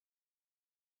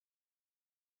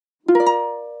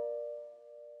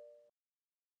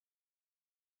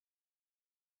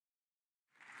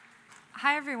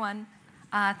Hi, everyone.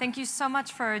 Thank you so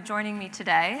much for joining me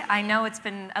today. I know it's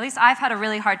been, at least I've had a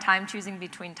really hard time choosing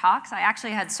between talks. I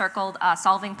actually had circled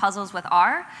solving puzzles with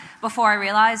R before I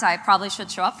realized I probably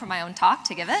should show up for my own talk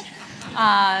to give it.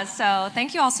 So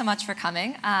thank you all so much for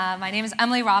coming. My name is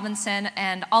Emily Robinson,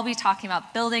 and I'll be talking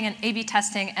about building an A/B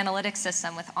testing analytics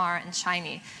system with R and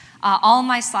Shiny. All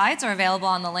my slides are available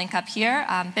on the link up here,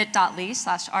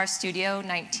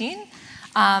 bit.ly/RStudio19.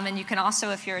 And you can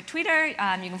also, if you're a tweeter,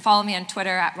 you can follow me on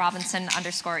Twitter at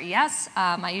Robinson_ES.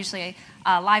 I usually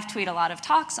live tweet a lot of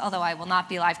talks, although I will not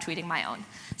be live tweeting my own,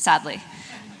 sadly.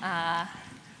 All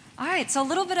right, so a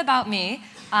little bit about me.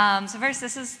 So first,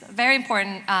 this is very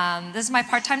important. This is my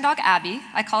part-time dog, Abby.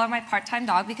 I call her my part-time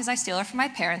dog because I steal her from my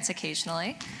parents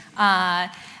occasionally. I'm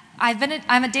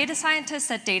a data scientist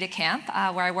at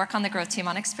DataCamp, where I work on the growth team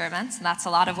on experiments, and that's a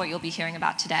lot of what you'll be hearing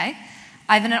about today.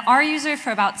 I've been an R user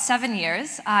for about 7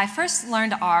 years. I first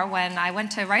learned R when I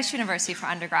went to Rice University for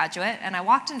undergraduate, and I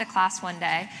walked into class one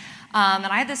day, and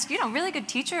I had this really good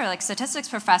teacher, like statistics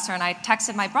professor, and I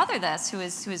texted my brother this, who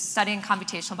is studying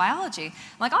computational biology.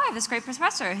 I'm like, oh, I have this great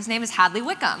professor. His name is Hadley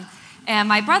Wickham. And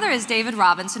my brother is David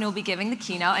Robinson, who will be giving the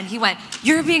keynote, and he went,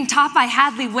 you're being taught by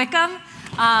Hadley Wickham?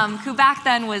 Who back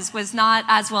then was not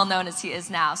as well known as he is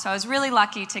now. So I was really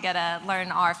lucky to get to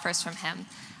learn R first from him.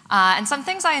 And some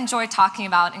things I enjoy talking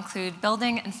about include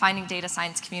building and finding data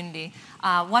science community.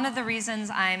 One of the reasons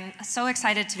I'm so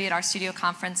excited to be at RStudio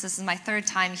conference, this is my 3rd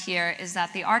time here, is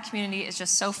that the R community is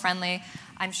just so friendly.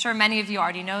 I'm sure many of you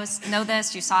already know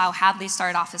this. You saw how Hadley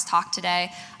started off his talk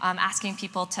today, asking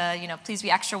people to please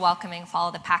be extra welcoming,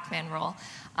 follow the Pac-Man rule.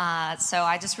 So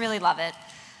I just really love it.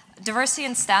 Diversity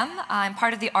in STEM, I'm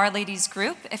part of the R Ladies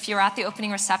group. If you were at the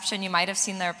opening reception, you might have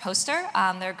seen their poster.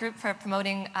 They're a group for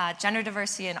promoting gender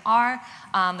diversity in R.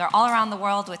 They're all around the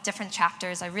world with different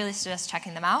chapters. I really suggest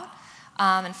checking them out.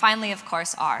 And finally, of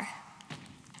course, R.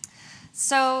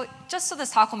 So just so this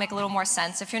talk will make a little more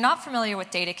sense, if you're not familiar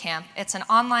with DataCamp, it's an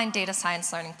online data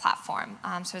science learning platform.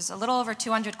 So there's a little over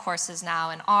 200 courses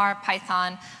now in R,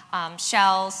 Python,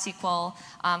 Shell, SQL,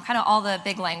 kind of all the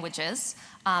big languages.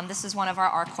 This is one of our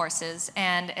R courses,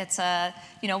 and it's a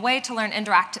way to learn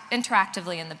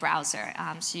interactively in the browser.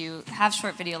 So you have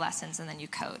short video lessons, and then you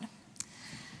code.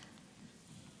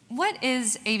 What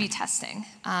is A/B testing?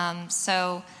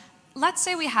 So let's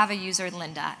say we have a user,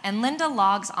 Linda, and Linda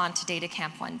logs on to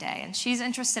DataCamp one day, and she's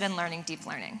interested in learning deep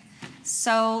learning.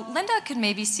 So Linda could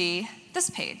maybe see this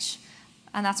page,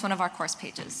 and that's one of our course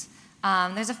pages.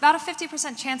 There's about a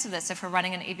 50% chance of this if we're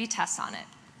running an A/B test on it.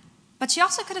 But she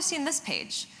also could have seen this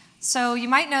page. So you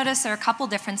might notice there are a couple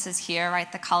differences here,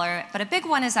 right, the color, but a big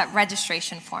one is that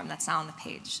registration form that's now on the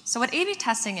page. So what A/B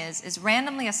testing is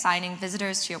randomly assigning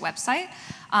visitors to your website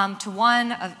to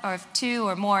one or 2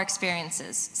 or more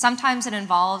experiences. Sometimes it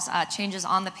involves changes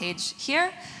on the page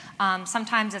here.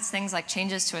 Sometimes it's things like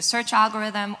changes to a search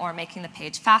algorithm or making the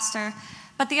page faster.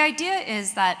 But the idea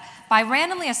is that by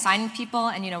randomly assigning people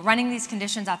and running these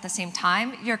conditions at the same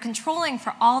time, you're controlling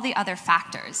for all the other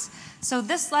factors. So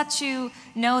this lets you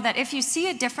know that if you see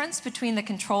a difference between the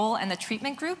control and the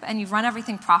treatment group and you run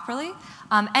everything properly,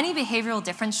 any behavioral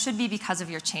difference should be because of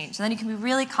your change. And then you can be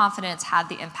really confident it's had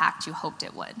the impact you hoped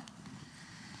it would.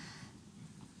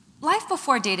 Life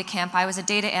before DataCamp, I was a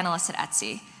data analyst at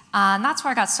Etsy. And that's where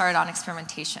I got started on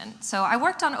experimentation. So I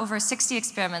worked on over 60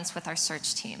 experiments with our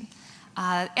search team.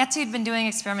 Etsy had been doing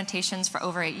experimentations for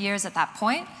over 8 years at that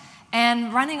point,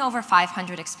 and running over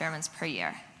 500 experiments per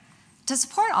year. To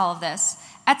support all of this,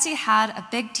 Etsy had a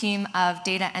big team of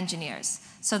data engineers.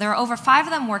 So there were over 5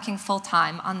 of them working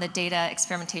full-time on the data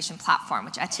experimentation platform,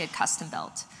 which Etsy had custom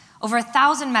built. Over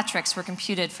 1,000 metrics were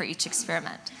computed for each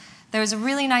experiment. There was a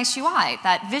really nice UI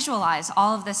that visualized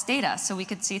all of this data, so we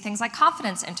could see things like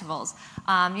confidence intervals,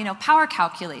 power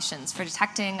calculations for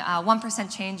detecting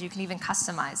 1% change. You can even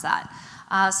customize that.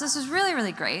 So this was really,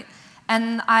 really great.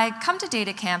 And I come to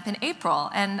DataCamp in April,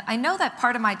 and I know that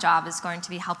part of my job is going to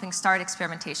be helping start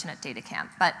experimentation at DataCamp,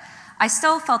 but I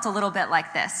still felt a little bit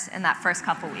like this in that first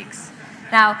couple weeks.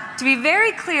 Now, to be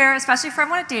very clear, especially for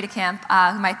everyone at DataCamp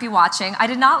who might be watching, I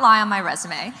did not lie on my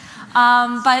resume,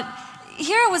 but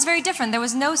here it was very different. There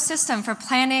was no system for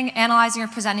planning, analyzing, or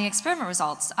presenting experiment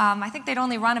results. I think they'd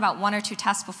only run about 1 or 2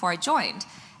 tests before I joined,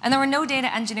 and there were no data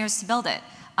engineers to build it.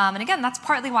 And again, that's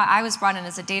partly why I was brought in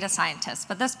as a data scientist,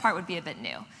 but this part would be a bit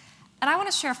new. And I want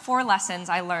to share 4 lessons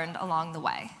I learned along the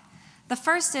way. The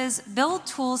first is build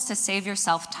tools to save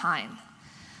yourself time.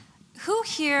 Who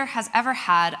here has ever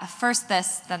had a first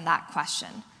this, then that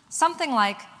question? Something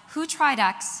like, who tried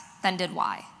X, then did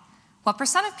Y? What %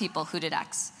 of people who did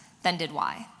X, then did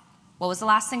Y? What was the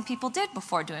last thing people did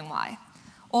before doing Y?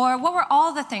 Or what were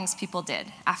all the things people did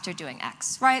after doing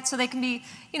X, right? So they can be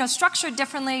structured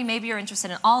differently. Maybe you're interested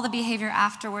in all the behavior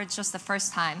afterwards, just the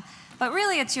first time. But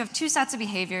really, you have two sets of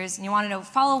behaviors, and you want to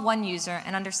follow one user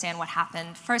and understand what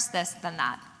happened, first this, then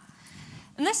that.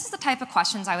 And this is the type of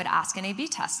questions I would ask in A/B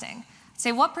testing.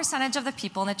 Say, what percentage of the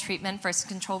people in the treatment versus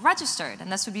control registered?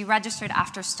 And this would be registered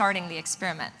after starting the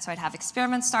experiment. So I'd have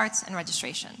experiment starts and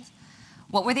registrations.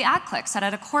 What were the ad clicks that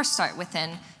had a course start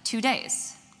within 2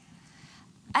 days?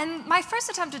 And my first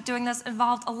attempt at doing this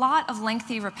involved a lot of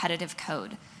lengthy, repetitive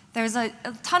code. There was a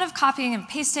ton of copying and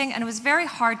pasting, and it was very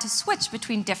hard to switch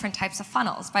between different types of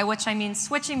funnels, by which I mean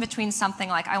switching between something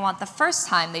like, I want the first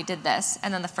time they did this,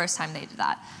 and then the first time they did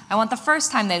that. I want the first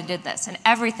time they did this, and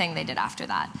everything they did after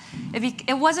that.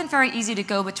 It wasn't very easy to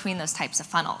go between those types of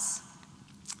funnels.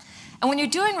 And when you're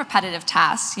doing repetitive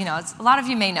tasks, a lot of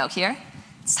you may know here,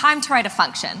 it's time to write a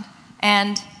function,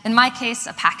 and in my case,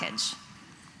 a package.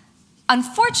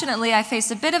 Unfortunately, I faced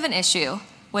a bit of an issue,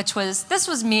 which was, this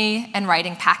was me and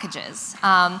writing packages.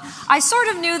 I sort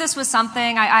of knew this was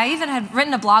something. I even had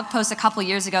written a blog post a couple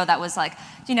years ago that was like,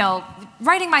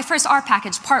 writing my first R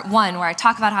package, part 1, where I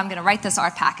talk about how I'm going to write this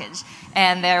R package.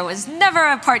 And there was never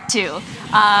a part 2.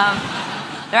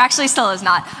 There actually still is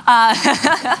not.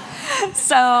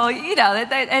 So,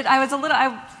 I was a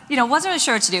little, wasn't really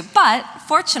sure what to do. But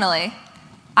fortunately,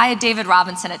 I had David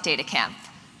Robinson at DataCamp.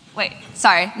 Wait,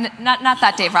 sorry, not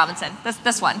that Dave Robinson,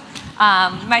 this one.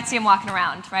 You might see him walking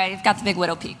around, right? You've got the big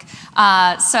widow peak.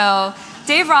 So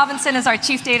Dave Robinson is our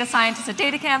chief data scientist at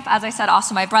DataCamp, as I said,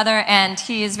 also my brother, and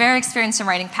he is very experienced in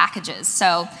writing packages.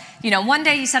 So, one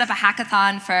day he set up a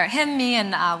hackathon for him, me,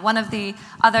 and one of the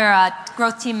other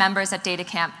growth team members at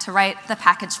DataCamp to write the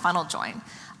package funnel join.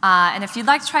 And if you'd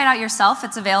like to try it out yourself,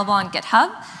 it's available on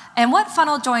GitHub. And what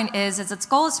funnel join is its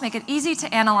goal is to make it easy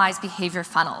to analyze behavior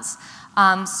funnels.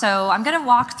 So I'm going to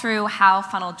walk through how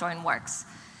funnel join works.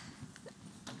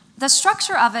 The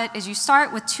structure of it is you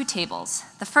start with 2 tables.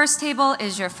 The first table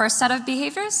is your first set of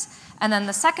behaviors, and then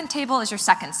the second table is your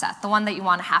second set, the one that you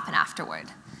want to happen afterward.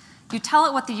 You tell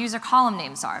it what the user column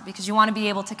names are, because you want to be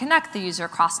able to connect the user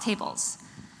across tables.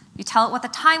 You tell it what the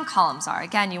time columns are.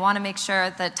 Again, you want to make sure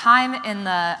the time in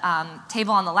the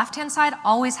table on the left-hand side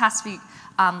always has to be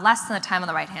less than the time on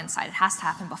the right-hand side. It has to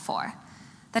happen before.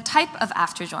 The type of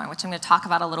after join, which I'm going to talk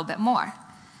about a little bit more.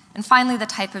 And finally, the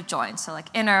type of join, so like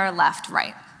inner, left,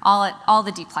 right, all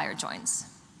the dplyr joins.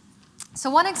 So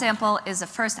one example is a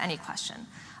first any question.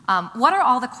 What are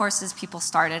all the courses people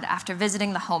started after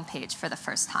visiting the home page for the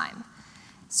first time?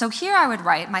 So here I would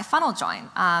write my funnel join.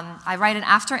 I write an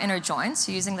after inner join,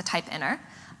 so using the type inner.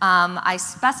 I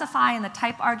specify in the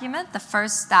type argument the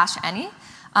first dash any,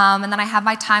 and then I have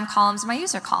my time columns and my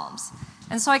user columns.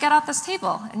 And so I get out this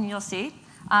table, and you'll see,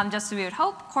 just as we would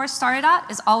hope, course started at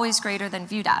is always greater than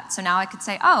viewed at. So now I could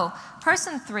say, oh,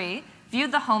 person 3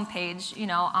 viewed the home page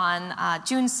on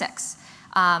June 6th.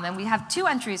 And we have 2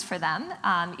 entries for them,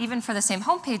 even for the same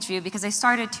homepage view, because they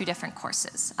started 2 different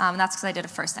courses. And that's because I did a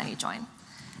first any join.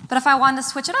 But if I wanted to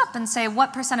switch it up and say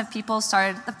what % of people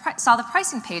saw the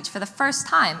pricing page for the first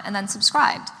time and then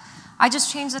subscribed, I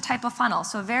just changed the type of funnel.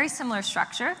 So a very similar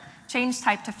structure, change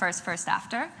type to first,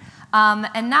 after.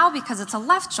 And now because it's a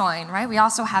left join, right, we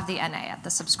also have the NA at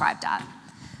the subscribed at.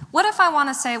 What if I want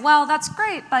to say, well, that's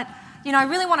great, but I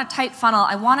really want a tight funnel.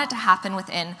 I want it to happen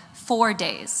within 4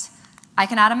 days. I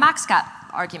can add a maxgap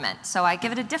argument, so I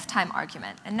give it a diff time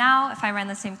argument. And now, if I ran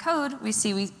the same code, we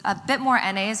see a bit more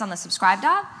NAs on the subscribed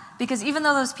app, because even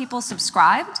though those people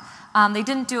subscribed, they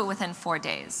didn't do it within 4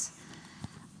 days.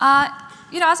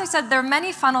 As I said, there are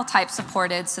many funnel types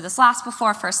supported. So this last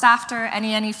before, first after,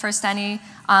 any, first any,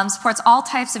 supports all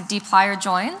types of dplyr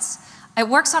joins. It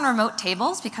works on remote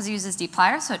tables because it uses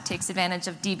dplyr, so it takes advantage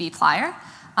of dbplyr.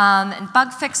 And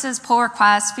bug fixes, pull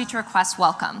requests, feature requests,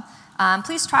 welcome.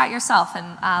 Please try it yourself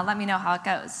and let me know how it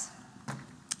goes.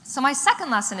 So my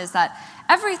second lesson is that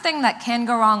everything that can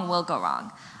go wrong will go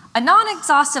wrong. A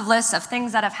non-exhaustive list of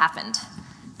things that have happened.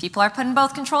 People are put in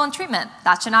both control and treatment.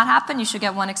 That should not happen. You should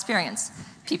get 1 experience.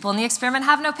 People in the experiment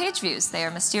have no page views. They are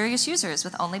mysterious users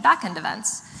with only backend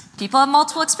events. People have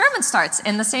multiple experiment starts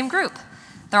in the same group.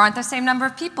 There aren't the same number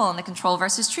of people in the control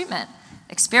versus treatment.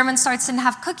 Experiment starts didn't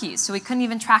have cookies, so we couldn't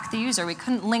even track the user. We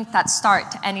couldn't link that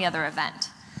start to any other event.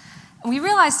 And we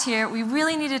realized here we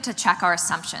really needed to check our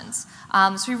assumptions.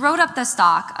 So we wrote up this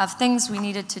doc of things we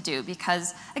needed to do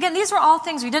because, again, these were all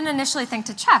things we didn't initially think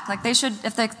to check. Like they should,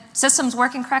 if the system's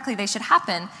working correctly, they should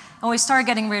happen. And when we started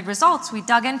getting weird results, we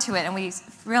dug into it and we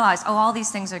realized, oh, all these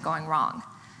things are going wrong.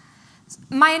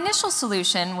 My initial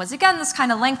solution was, again, this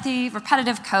kind of lengthy,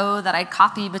 repetitive code that I'd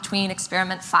copy between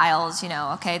experiment files,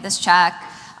 okay, this check,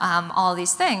 all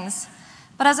these things.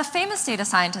 But as a famous data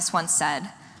scientist once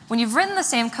said, when you've written the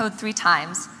same code 3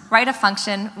 times, write a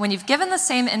function. When you've given the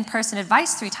same in-person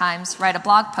advice 3 times, write a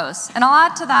blog post. And I'll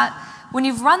add to that, when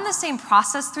you've run the same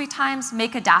process 3 times,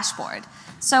 make a dashboard.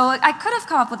 So I could have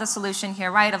come up with a solution here,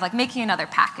 right, of like making another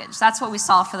package. That's what we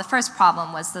solved for the first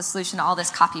problem, was the solution to all this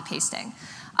copy pasting.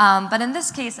 But in this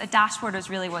case, a dashboard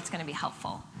is really what's going to be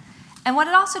helpful. And what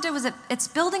it also did was it's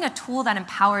building a tool that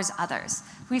empowers others.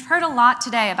 We've heard a lot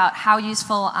today about how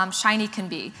useful Shiny can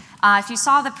be. If you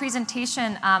saw the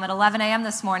presentation at 11 a.m.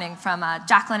 this morning from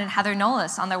Jacqueline and Heather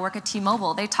Nolis on their work at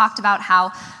T-Mobile, they talked about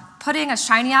how putting a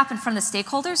Shiny app in front of the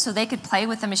stakeholders so they could play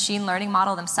with the machine learning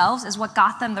model themselves is what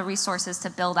got them the resources to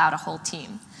build out a whole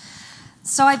team.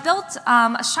 So I built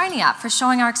a Shiny app for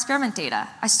showing our experiment data.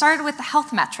 I started with the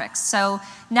health metrics. So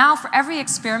now for every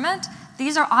experiment,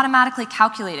 these are automatically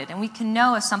calculated, and we can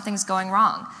know if something's going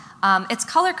wrong. It's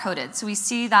color-coded, so we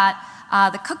see that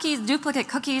the cookies, duplicate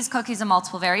cookies, cookies of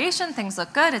multiple variation, things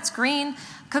look good, it's green.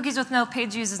 Cookies with no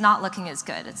page views is not looking as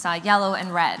good. It's yellow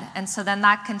and red, and so then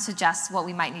that can suggest what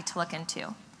we might need to look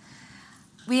into.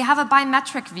 We have a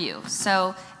biometric view,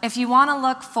 so if you want to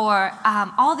look for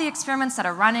all the experiments that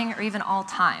are running or even all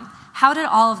time, how did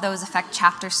all of those affect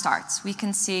chapter starts? We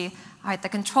can see, all right, the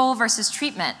control versus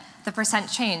treatment, the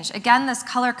percent change. Again, this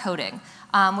color coding,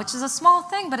 which is a small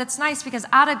thing, but it's nice because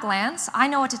at a glance, I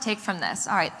know what to take from this.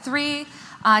 All right, 3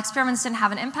 experiments didn't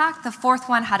have an impact. The 4th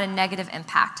one had a negative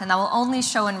impact, and that will only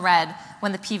show in red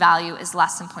when the p-value is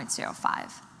less than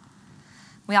 0.05.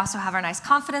 We also have our nice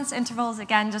confidence intervals,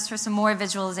 again, just for some more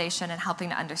visualization and helping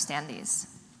to understand these.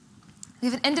 We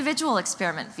have an individual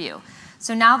experiment view.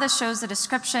 So now this shows the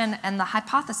description and the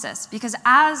hypothesis, because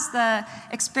as the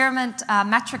experiment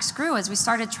metrics grew, as we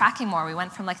started tracking more, we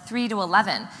went from like 3 to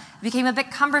 11. It became a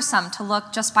bit cumbersome to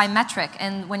look just by metric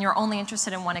and when you're only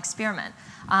interested in one experiment.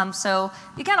 So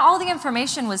again, all the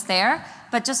information was there,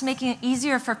 but just making it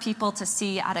easier for people to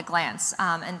see at a glance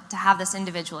and to have this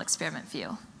individual experiment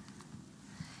view.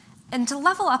 And to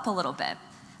level up a little bit,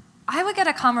 I would get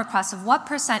a common request of what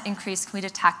 % increase can we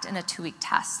detect in a 2-week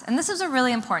test? And this is a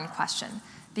really important question,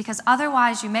 because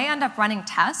otherwise you may end up running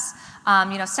tests.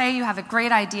 Say you have a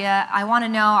great idea. I want to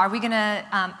know, are we going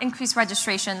to increase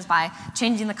registrations by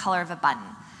changing the color of a button?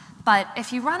 But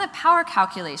if you run a power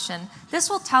calculation, this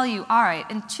will tell you, all right,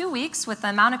 in 2 weeks, with the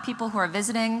amount of people who are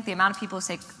visiting, the amount of people who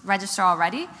say register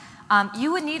already,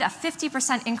 you would need a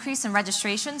 50% increase in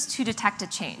registrations to detect a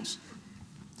change.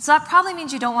 So that probably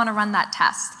means you don't want to run that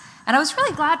test. And I was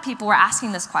really glad people were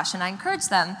asking this question. I encouraged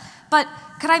them. But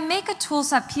could I make a tool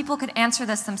so that people could answer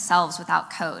this themselves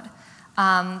without code?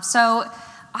 So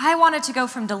I wanted to go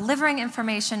from delivering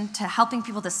information to helping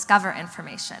people discover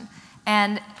information.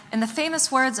 And in the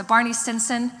famous words of Barney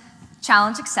Stinson,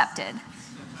 challenge accepted.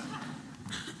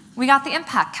 We got the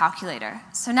impact calculator.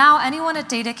 So now anyone at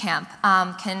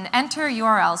DataCamp can enter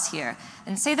URLs here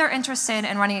and say they're interested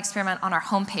in running an experiment on our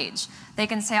homepage. They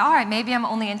can say, all right, maybe I'm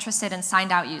only interested in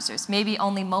signed out users, maybe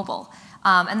only mobile.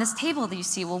 And this table that you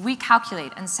see will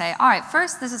recalculate and say, all right,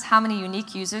 first, this is how many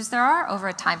unique users there are over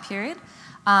a time period.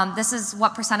 This is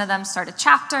what % of them start a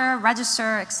chapter,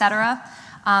 register, et cetera.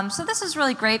 So this is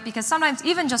really great because sometimes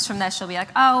even just from this, you'll be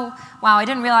like, oh, wow, I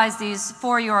didn't realize these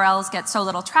 4 URLs get so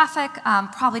little traffic.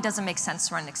 Probably doesn't make sense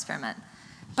to run an experiment.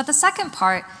 But the second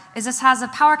part is this has a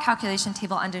power calculation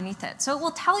table underneath it. So it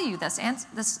will tell you the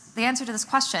answer to this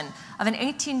question of in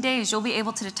 18 days, you'll be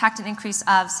able to detect an increase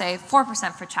of, say,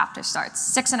 4% for chapter starts,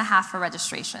 6.5% for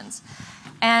registrations.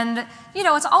 And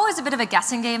it's always a bit of a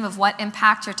guessing game of what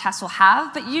impact your test will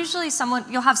have, but usually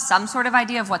you'll have some sort of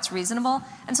idea of what's reasonable.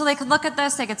 And so they could look at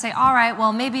this, they could say, all right,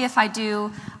 well, maybe if I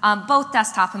do both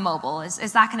desktop and mobile,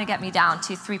 is that going to get me down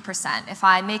to 3%? If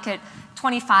I make it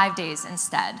 25 days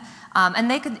instead? And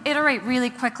they could iterate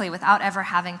really quickly without ever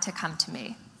having to come to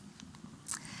me.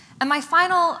 And my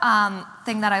final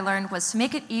thing that I learned was to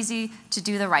make it easy to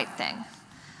do the right thing.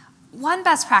 One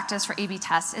best practice for A/B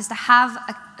tests is to have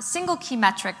a single key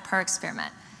metric per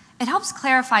experiment. It helps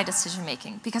clarify decision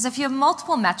making, because if you have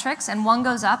multiple metrics and one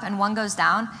goes up and one goes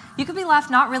down, you could be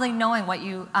left not really knowing what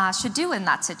you should do in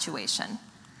that situation.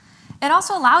 It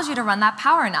also allows you to run that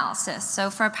power analysis. So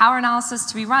for a power analysis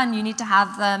to be run, you need to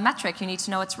have the metric, you need to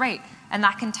know its rate, and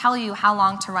that can tell you how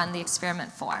long to run the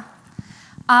experiment for.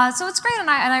 So it's great, and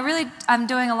I'm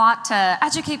doing a lot to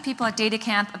educate people at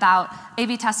DataCamp about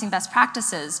A/B testing best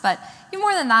practices, but even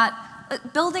more than that,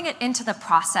 building it into the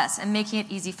process and making it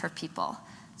easy for people.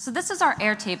 So this is our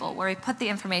Airtable, where we put the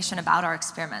information about our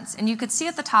experiments. And you could see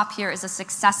at the top here is a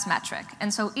success metric.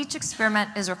 And so each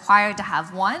experiment is required to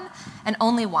have one and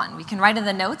only one. We can write in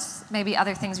the notes maybe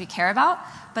other things we care about,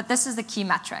 but this is the key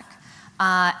metric.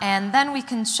 And then we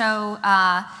can show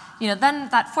then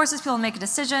that forces people to make a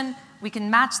decision. We can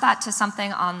match that to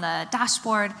something on the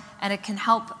dashboard, and it can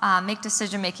help make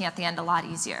decision making at the end a lot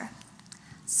easier.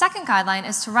 Second guideline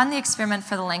is to run the experiment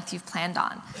for the length you've planned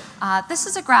on. This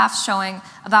is a graph showing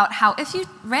about how if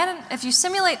you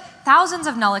simulate thousands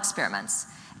of null experiments,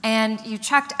 and you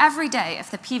checked every day if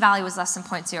the p-value was less than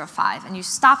 0.05, and you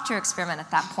stopped your experiment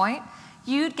at that point,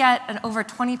 you'd get an over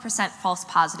 20% false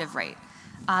positive rate.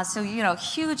 So,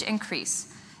 huge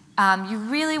increase. You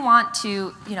really want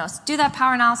to, do that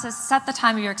power analysis, set the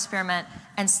time of your experiment,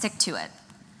 and stick to it.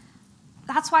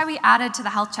 That's why we added to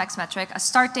the health checks metric a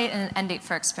start date and an end date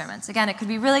for experiments. Again, it could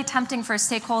be really tempting for a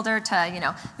stakeholder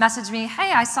to, message me,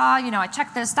 hey, I saw, I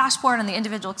checked this dashboard on the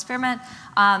individual experiment.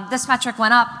 This metric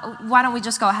went up. Why don't we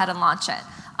just go ahead and launch it?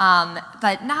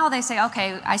 But now they say,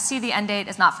 okay, I see the end date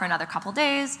is not for another couple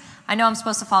days. I know I'm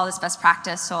supposed to follow this best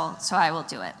practice, so I will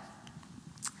do it.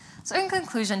 So in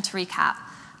conclusion, to recap,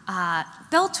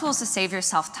 build tools to save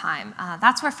yourself time.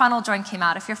 That's where Funnel Join came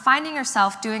out. If you're finding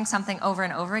yourself doing something over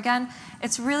and over again,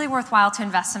 it's really worthwhile to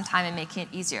invest some time in making it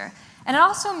easier. And it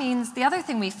also means, the other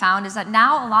thing we found is that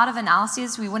now a lot of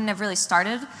analyses we wouldn't have really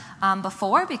started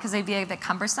before because they'd be a bit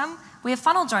cumbersome. We have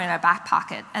Funnel Join in our back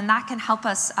pocket, and that can help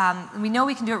us, we know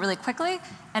we can do it really quickly,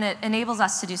 and it enables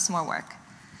us to do some more work.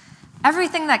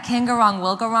 Everything that can go wrong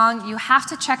will go wrong. You have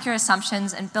to check your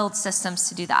assumptions and build systems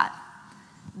to do that.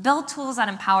 Build tools that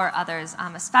empower others,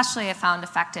 especially if found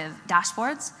effective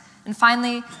dashboards. And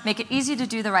finally, make it easy to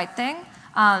do the right thing.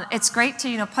 It's great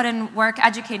to put in work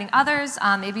educating others,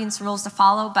 maybe in some rules to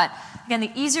follow, but again,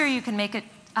 the easier you can make it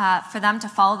for them to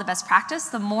follow the best practice,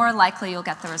 the more likely you'll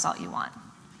get the result you want.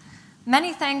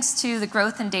 Many thanks to the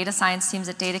growth and data science teams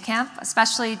at DataCamp,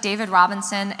 especially David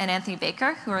Robinson and Anthony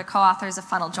Baker, who are co-authors of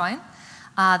Funnel Join,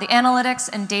 the analytics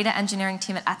and data engineering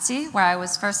team at Etsy, where I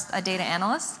was first a data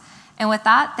analyst. And with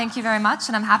that, thank you very much,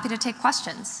 and I'm happy to take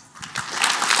questions.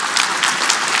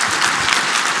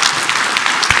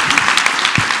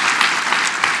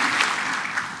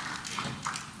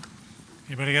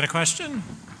 Anybody got a question?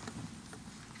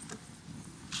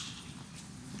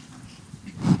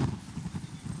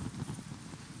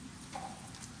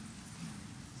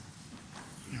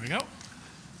 Here we go.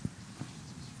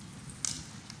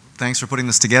 Thanks for putting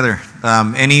this together.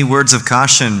 Any words of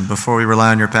caution before we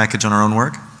rely on your package on our own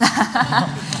work?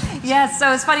 Yes,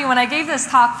 so it's funny, when I gave this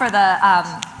talk for the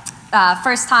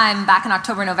first time back in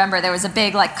October, November, there was a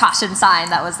big caution sign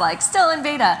that was still in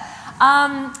beta.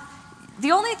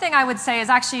 The only thing I would say is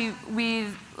actually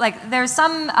there's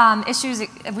some issues.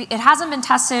 It hasn't been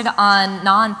tested on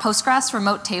non-Postgres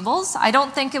remote tables. I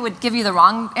don't think it would give you the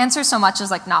wrong answer so much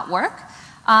as not work.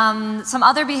 Some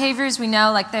other behaviors we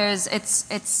know, there's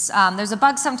a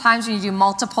bug sometimes when you do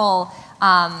multiple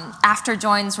after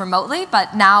joins remotely,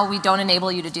 but now we don't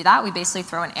enable you to do that. We basically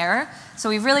throw an error. So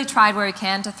we've really tried where we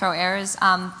can to throw errors.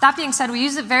 That being said, we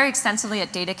use it very extensively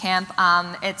at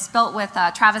DataCamp. It's built with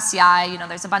Travis CI.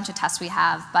 There's a bunch of tests we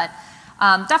have, but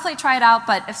definitely try it out.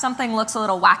 But if something looks a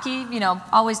little wacky,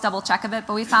 always double check a bit.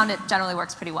 But we found it generally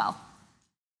works pretty well.